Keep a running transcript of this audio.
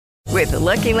With the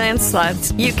Lucky Land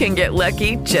Slots, you can get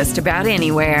lucky just about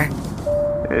anywhere.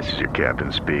 This is your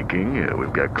captain speaking.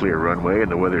 We've got clear runway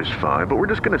and the weather's fine, but we're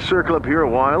just going to circle up here a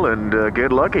while and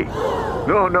get lucky.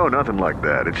 No, nothing like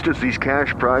that. It's just these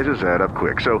cash prizes add up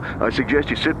quick. So I suggest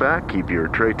you sit back, keep your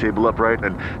tray table upright,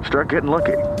 and start getting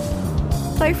lucky.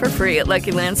 Play for free at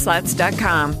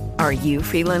LuckyLandSlots.com. Are you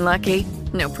feeling lucky?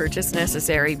 No purchase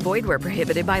necessary. Void where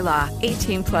prohibited by law.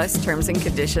 18 plus terms and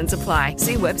conditions apply.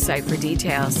 See website for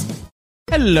details.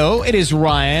 Hello, it is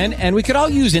Ryan, and we could all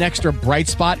use an extra bright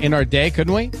spot in our day,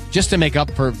 couldn't we? Just to make up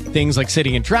for things like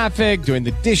sitting in traffic, doing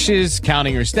the dishes,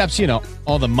 counting your steps,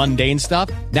 all the mundane stuff.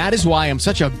 That is why I'm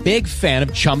such a big fan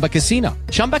of Chumba Casino.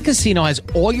 Chumba Casino has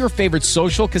all your favorite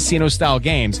social casino-style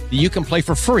games that you can play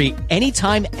for free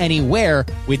anytime, anywhere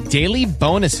with daily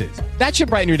bonuses. That should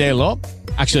brighten your day a little.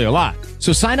 Actually, a lot.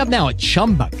 So sign up now at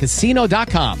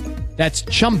ChumbaCasino.com. That's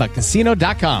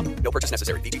ChumbaCasino.com. No purchase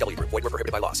necessary. VGW Group. Void where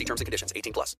prohibited by law. See terms and conditions.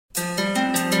 18 plus.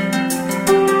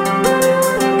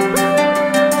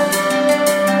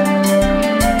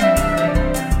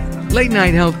 Late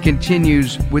Night Health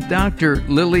continues with Dr.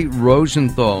 Lily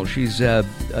Rosenthal. She's a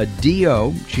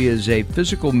DO. She is a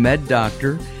physical med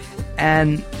doctor,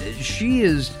 and she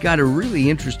has got a really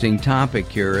interesting topic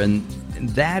here, and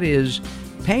that is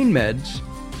pain meds.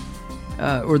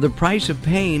 Or the price of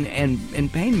pain and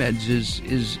pain meds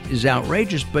is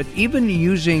outrageous, but even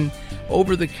using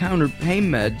over-the-counter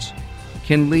pain meds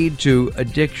can lead to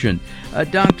addiction.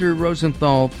 Dr.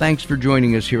 Rosenthal, thanks for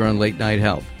joining us here on Late Night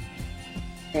Health.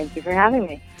 Thank you for having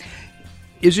me.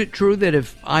 Is it true that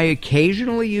if I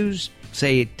occasionally use,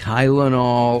 say,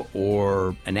 Tylenol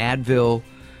or an Advil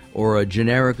or a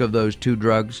generic of those two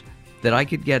drugs, that I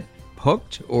could get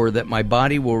hooked, or that my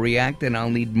body will react and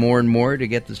I'll need more and more to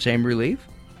get the same relief?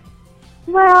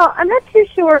 Well, I'm not too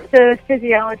sure if the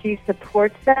physiology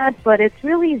supports that, but it's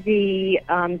really the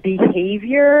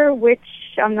behavior which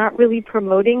I'm not really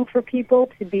promoting for people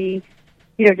to be,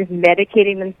 just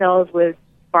medicating themselves with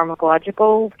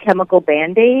pharmacological chemical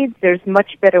Band-Aids. There's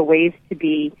much better ways to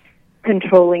be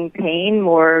controlling pain,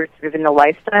 more sort of in the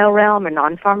lifestyle realm and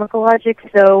non-pharmacologic.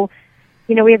 So,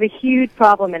 we have a huge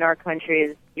problem in our country,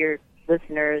 as your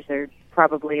listeners are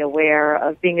probably aware,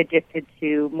 of being addicted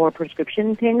to more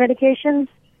prescription pain medications,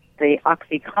 the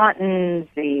OxyContins,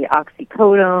 the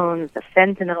oxycodones, the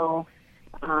fentanyl.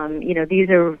 These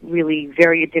are really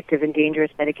very addictive and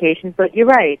dangerous medications. But you're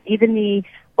right, even the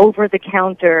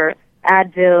over-the-counter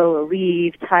Advil,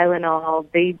 Aleve, Tylenol,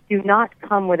 they do not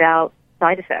come without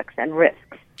side effects and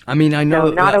risks. I mean, I know...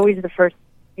 So not always the first...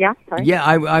 Yeah, sorry. Yeah,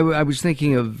 I was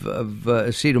thinking of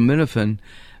acetaminophen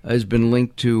has been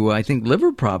linked to, I think,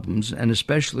 liver problems, and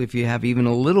especially if you have even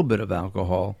a little bit of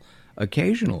alcohol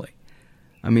occasionally.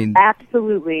 I mean...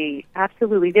 Absolutely.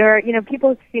 There are,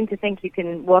 people seem to think you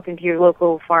can walk into your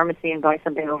local pharmacy and buy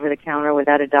something over the counter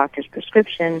without a doctor's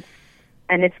prescription,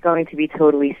 and it's going to be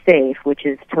totally safe, which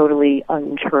is totally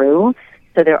untrue.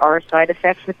 So there are side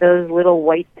effects with those little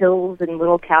white pills and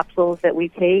little capsules that we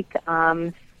take.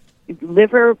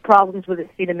 Liver problems with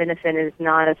acetaminophen is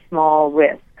not a small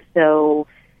risk. So,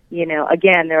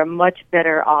 again, there are much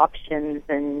better options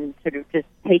than sort of just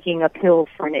taking a pill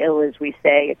for an ill, as we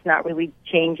say. It's not really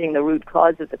changing the root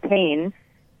cause of the pain.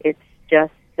 It's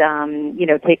just,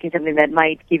 taking something that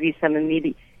might give you some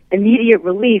immediate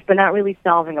relief, but not really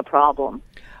solving a problem.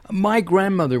 My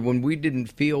grandmother, when we didn't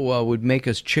feel well, would make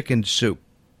us chicken soup.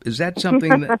 Is that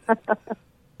something that...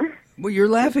 Well, you're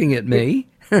laughing at me.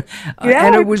 Yeah,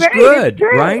 and it was great, good,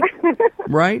 right?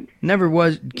 Right?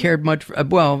 Never cared much for,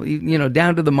 down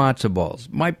to the matzo balls.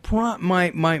 My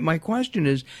question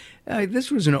is, this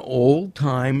was an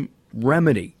old-time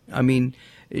remedy. I mean,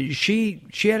 she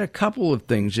had a couple of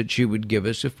things that she would give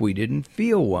us if we didn't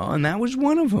feel well, and that was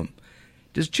one of them.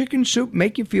 Does chicken soup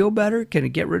make you feel better? Can it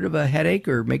get rid of a headache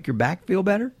or make your back feel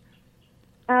better?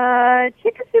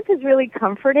 Chicken soup is really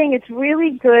comforting. It's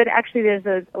really good. Actually,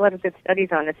 there's a lot of good studies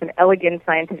on this, and elegant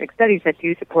scientific studies that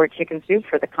do support chicken soup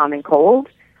for the common cold,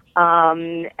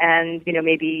 and,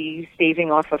 maybe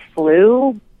staving off a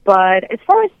flu. But as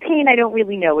far as pain, I don't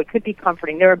really know. It could be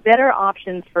comforting. There are better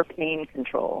options for pain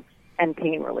control and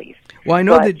pain relief. Well, I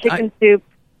know that chicken soup.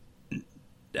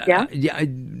 Yeah?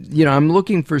 I'm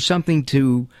looking for something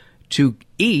to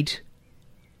eat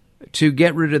to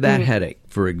get rid of that headache,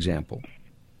 for example.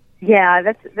 Yeah,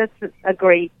 that's a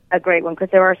great one, because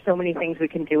there are so many things we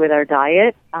can do with our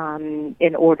diet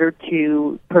in order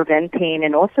to prevent pain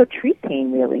and also treat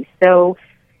pain, really. So,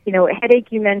 headache,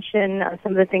 you mentioned,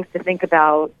 some of the things to think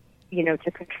about,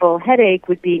 to control headache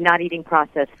would be not eating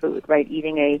processed food, right?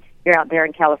 You're out there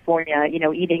in California,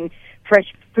 eating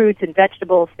fresh fruits and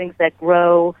vegetables, things that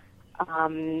grow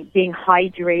being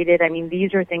hydrated. I mean,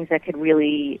 these are things that could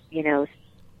really,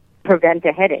 prevent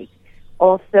a headache.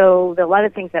 Also, a lot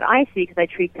of things that I see, because I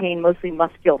treat pain, mostly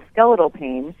musculoskeletal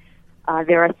pain,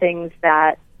 there are things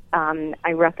that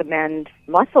I recommend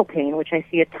muscle pain, which I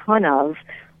see a ton of,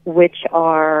 which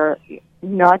are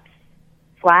nuts,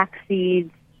 flax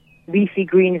seeds, leafy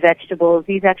green vegetables.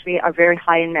 These actually are very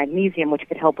high in magnesium, which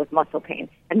could help with muscle pain.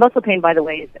 And muscle pain, by the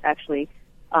way, is actually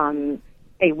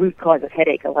a root cause of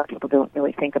headache. A lot of people don't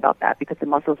really think about that because the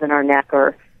muscles in our neck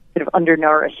are sort of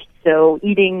undernourished. So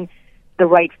eating the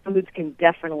right foods can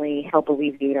definitely help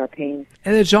alleviate our pain.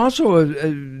 And it's also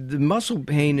the muscle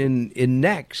pain in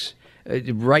necks.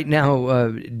 Right now,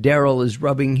 Daryl was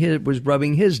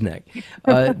rubbing his neck.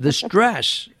 The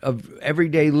stress of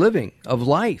everyday living, of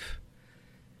life.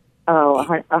 Oh,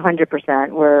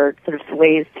 100%. We're sort of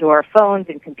slaves to our phones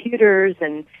and computers,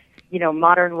 and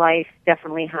modern life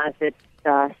definitely has its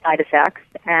side effects.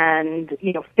 And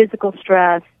physical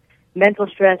stress, mental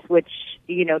stress, which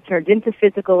turns into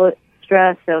physical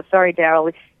stress. So sorry,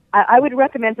 Daryl. I would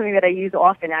recommend something that I use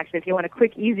often, actually, if you want a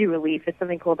quick, easy relief. It's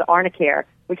something called the Arnicare,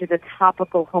 which is a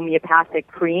topical homeopathic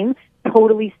cream.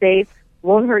 Totally safe,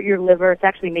 won't hurt your liver. It's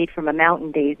actually made from a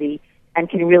mountain daisy and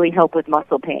can really help with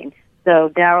muscle pain. So,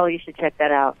 Daryl, you should check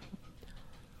that out.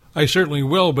 I certainly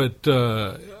will, but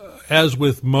as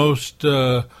with most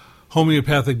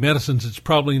homeopathic medicines, it's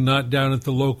probably not down at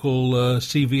the local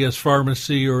CVS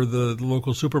pharmacy or the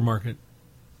local supermarket.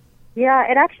 Yeah,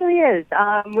 it actually is.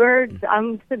 I'm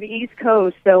to the East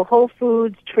Coast, so Whole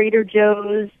Foods, Trader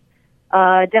Joe's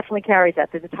definitely carries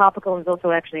that. There's a topical, and there's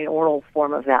also actually an oral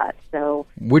form of that. So,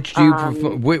 which do you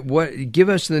prefer? What? Give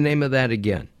us the name of that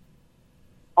again.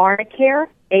 Arnicare,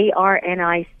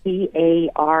 Arnicare.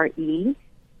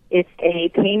 It's a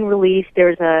pain relief.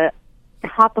 There's a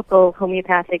topical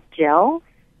homeopathic gel,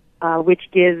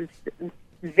 which gives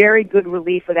very good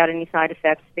relief without any side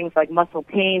effects, things like muscle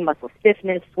pain, muscle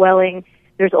stiffness, swelling.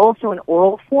 There's also an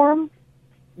oral form,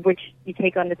 which you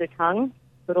take under the tongue,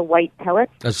 little white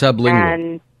pellets. A sublingual.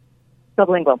 And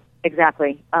sublingual,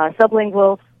 exactly.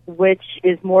 Sublingual, which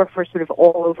is more for sort of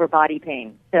all-over body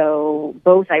pain. So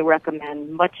both I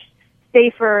recommend, much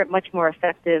safer, much more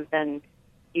effective than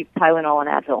Tylenol and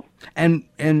Advil.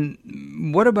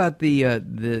 And what about the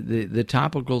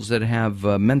topicals that have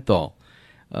menthol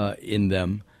in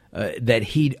them that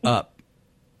heat up?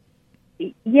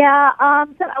 Yeah,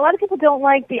 so a lot of people don't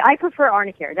like I prefer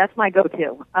Arnicare. That's my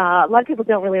go-to. A lot of people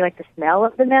don't really like the smell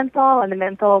of the menthol, and the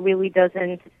menthol really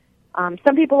doesn't,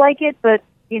 some people like it, but,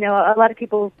 a lot of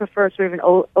people prefer sort of an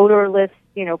odorless,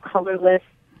 colorless,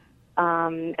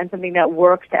 and something that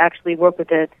works to actually work with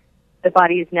the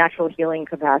body's natural healing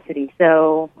capacity.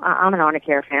 So I'm an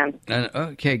Arnicare fan.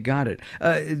 Okay, got it.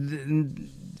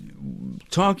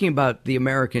 Talking about the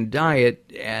American diet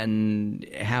and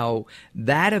how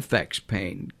that affects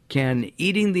pain, can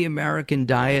eating the American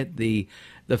diet, the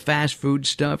fast food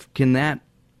stuff, can that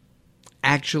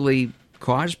actually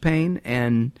cause pain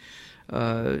and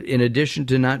in addition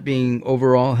to not being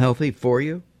overall healthy for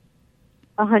you?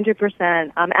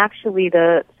 100%. Actually,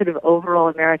 the sort of overall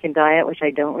American diet, which I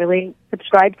don't really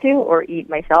subscribe to or eat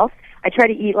myself, I try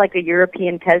to eat like a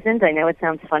European peasant. I know it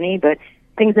sounds funny, but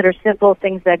things that are simple,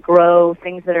 things that grow,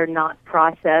 things that are not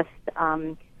processed.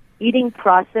 Eating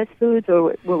processed foods,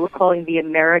 or what we're calling the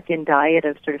American diet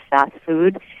of sort of fast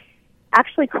food,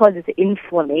 actually causes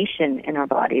inflammation in our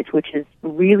bodies, which is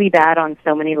really bad on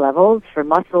so many levels, for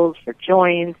muscles, for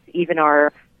joints, even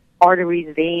our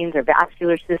arteries, veins, our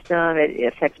vascular system.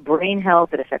 It affects brain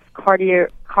health. It affects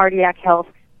cardiac health,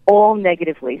 all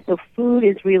negatively. So food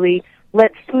is really,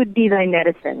 let food be thy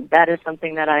medicine. That is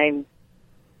something that I'm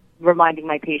reminding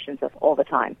my patients of all the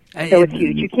time. So it's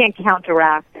huge. You can't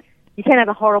counteract. You can't have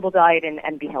a horrible diet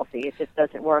and be healthy. It just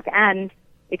doesn't work. And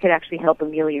it could actually help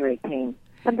ameliorate pain.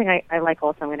 Something I like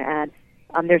also, I'm going to add,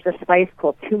 there's a spice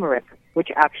called turmeric,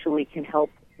 which actually can help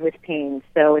with pain.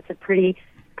 So it's a pretty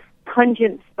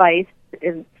pungent spice.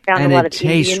 It's found in a lot of Indian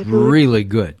food. And it tastes really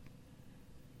good.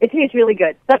 It tastes really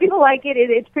good. Some people like it.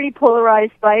 It's pretty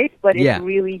polarized spice, but it's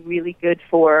really, really good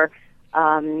for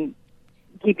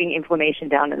keeping inflammation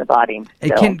down in the body.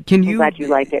 So I'm glad you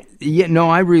like it. Yeah, no,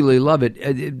 I really love it.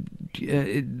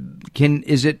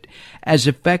 Is it as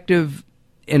effective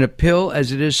in a pill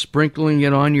as it is sprinkling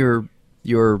it on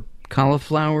your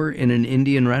cauliflower in an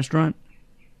Indian restaurant?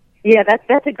 Yeah,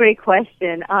 that's a great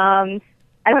question. I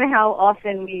don't know how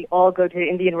often we all go to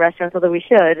Indian restaurants, although we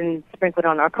should, and sprinkle it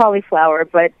on our cauliflower,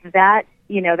 but that's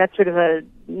sort of a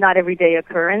not everyday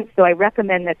occurrence. So I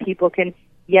recommend that people can,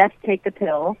 yes, take the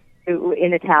pill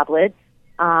in a tablet,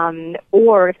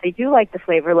 Or if they do like the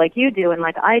flavor like you do and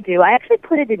like I do, I actually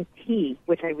put it in tea,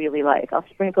 which I really like. I'll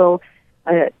sprinkle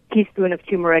a teaspoon of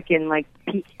turmeric in like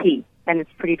peach tea, and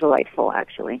it's pretty delightful,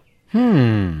 actually.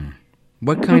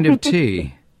 What kind of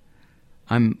tea?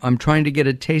 I'm trying to get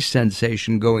a taste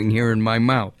sensation going here in my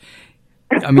mouth.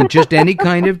 I mean, just any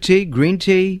kind of tea? Green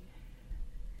tea?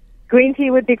 Green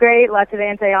tea would be great, lots of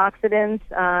antioxidants.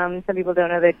 Some people don't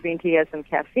know that green tea has some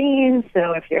caffeine,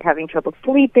 so if you're having trouble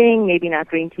sleeping, maybe not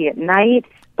green tea at night.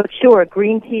 But sure,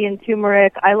 green tea and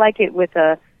turmeric. I like it with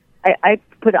I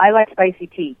like spicy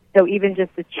tea, so even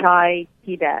just a chai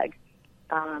tea bag,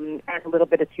 add a little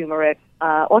bit of turmeric.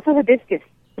 Also hibiscus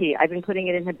tea. I've been putting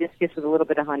it in hibiscus with a little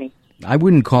bit of honey. I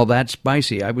wouldn't call that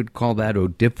spicy. I would call that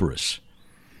odoriferous.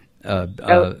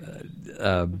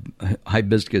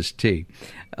 Hibiscus tea.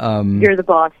 You're the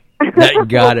boss.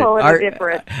 Got we'll it.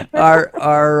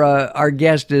 Our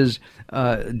guest is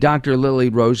Dr. Lily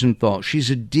Rosenthal.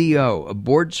 She's a DO, a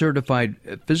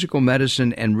board-certified physical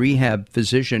medicine and rehab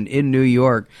physician in New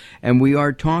York, and we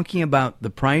are talking about the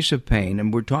price of pain,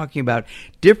 and we're talking about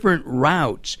different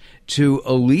routes to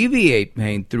alleviate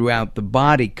pain throughout the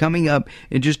body. Coming up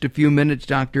in just a few minutes,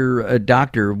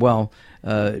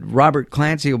 Robert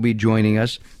Clancy will be joining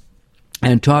us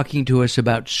and talking to us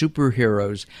about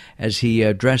superheroes as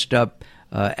he dressed up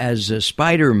as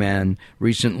Spider-Man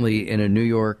recently in a New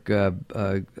York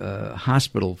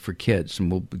hospital for kids, and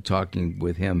we'll be talking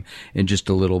with him in just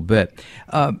a little bit.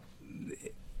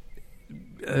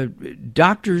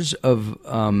 Doctors of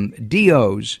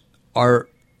DOs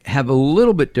have a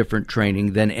little bit different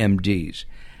training than MDs,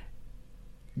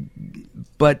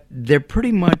 but they're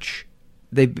pretty much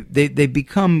they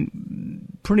become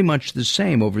pretty much the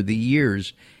same over the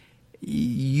years.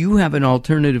 You have an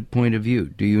alternative point of view,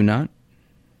 do you not?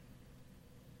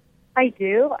 I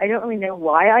do. I don't really know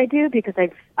why I do, because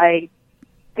I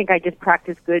think I just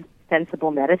practice good,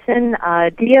 sensible medicine.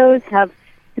 DOs have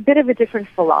a bit of a different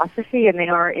philosophy, and they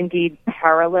are indeed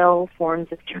parallel forms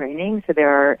of training. So there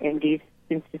are MD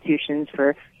institutions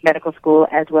for medical school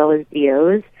as well as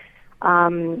DOs.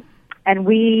 And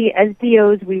we, as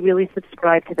DOs, we really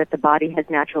subscribe to that the body has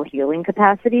natural healing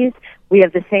capacities. We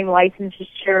have the same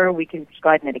licensure. We can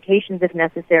prescribe medications if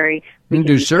necessary. We can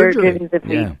do surgery if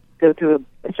we go through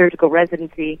a surgical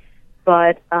residency.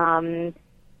 But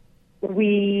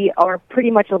we are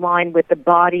pretty much aligned with the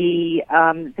body.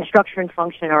 The structure and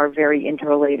function are very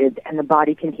interrelated, and the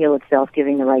body can heal itself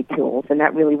giving the right tools. And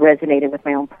that really resonated with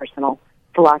my own personal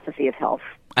philosophy of health.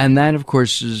 And that, of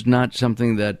course, is not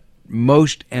something that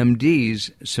most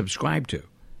MDs subscribe to.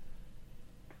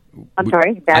 I'm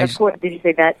sorry? Of course, did you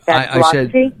say that philosophy? I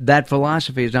said that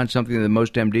philosophy is not something that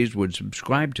most MDs would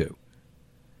subscribe to.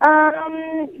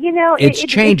 It's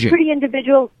changing. It's pretty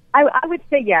individual. I would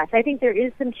say yes. I think there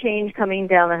is some change coming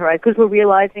down the horizon, because we're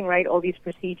realizing, right, all these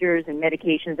procedures and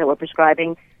medications that we're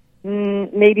prescribing,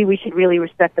 maybe we should really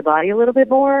respect the body a little bit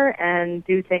more and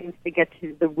do things to get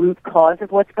to the root cause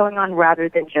of what's going on, rather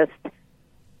than just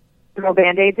throw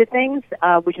Band-Aids at things,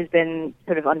 which has been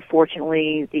sort of,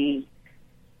 unfortunately, the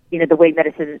way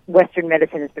Western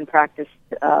medicine has been practiced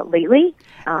lately.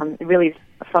 It really is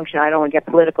a function, I don't want to get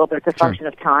political, but it's a function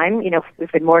of time.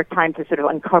 We've had more time to sort of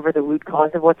uncover the root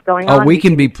cause of what's going on. Oh, we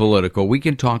can be political. We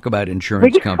can talk about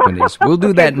insurance companies. We'll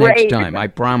do that next time, I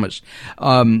promise.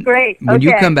 Great. When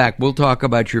you come back, we'll talk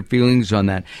about your feelings on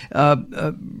that.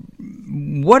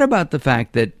 What about the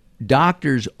fact that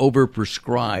doctors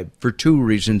overprescribe for two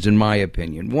reasons, in my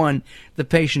opinion? One, the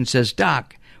patient says,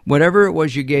 "Doc, whatever it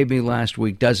was you gave me last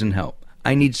week doesn't help.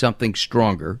 I need something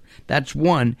stronger." That's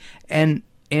one. And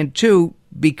two,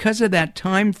 because of that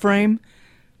time frame,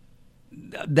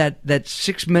 that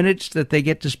 6 minutes that they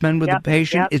get to spend with the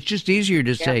patient, it's just easier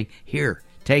to say, "Here,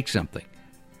 take something."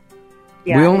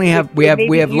 Yeah,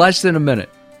 we have less than a minute.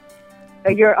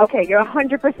 You're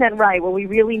 100% right. What we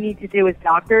really need to do as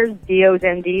doctors, DOs,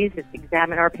 MDs, is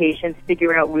examine our patients,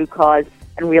 figure out root cause,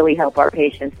 and really help our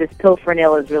patients. This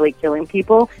pill-for-nil is really killing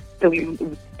people, so we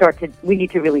need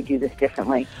to really do this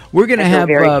differently. We're going to have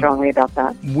very strongly about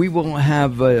that. We will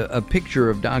have a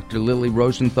picture of Dr. Lily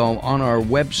Rosenthal on our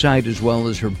website, as well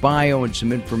as her bio and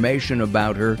some information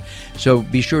about her. So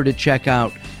be sure to check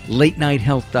out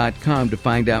latenighthealth.com to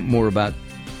find out more about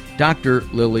Dr.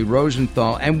 Lily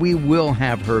Rosenthal, and we will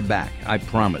have her back, I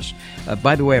promise.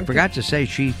 By the way, I forgot to say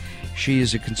she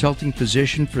is a consulting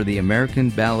physician for the American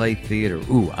Ballet Theater.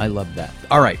 Ooh, I love that.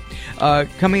 All right,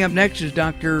 coming up next is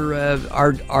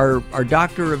our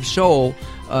Doctor of Soul,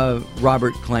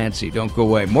 Robert Clancy. Don't go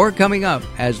away. More coming up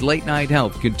as Late Night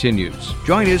Health continues.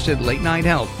 Join us at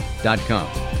latenighthealth.com.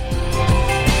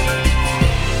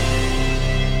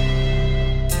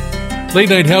 Late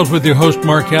Night Health with your host,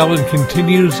 Mark Allen,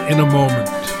 continues in a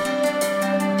moment.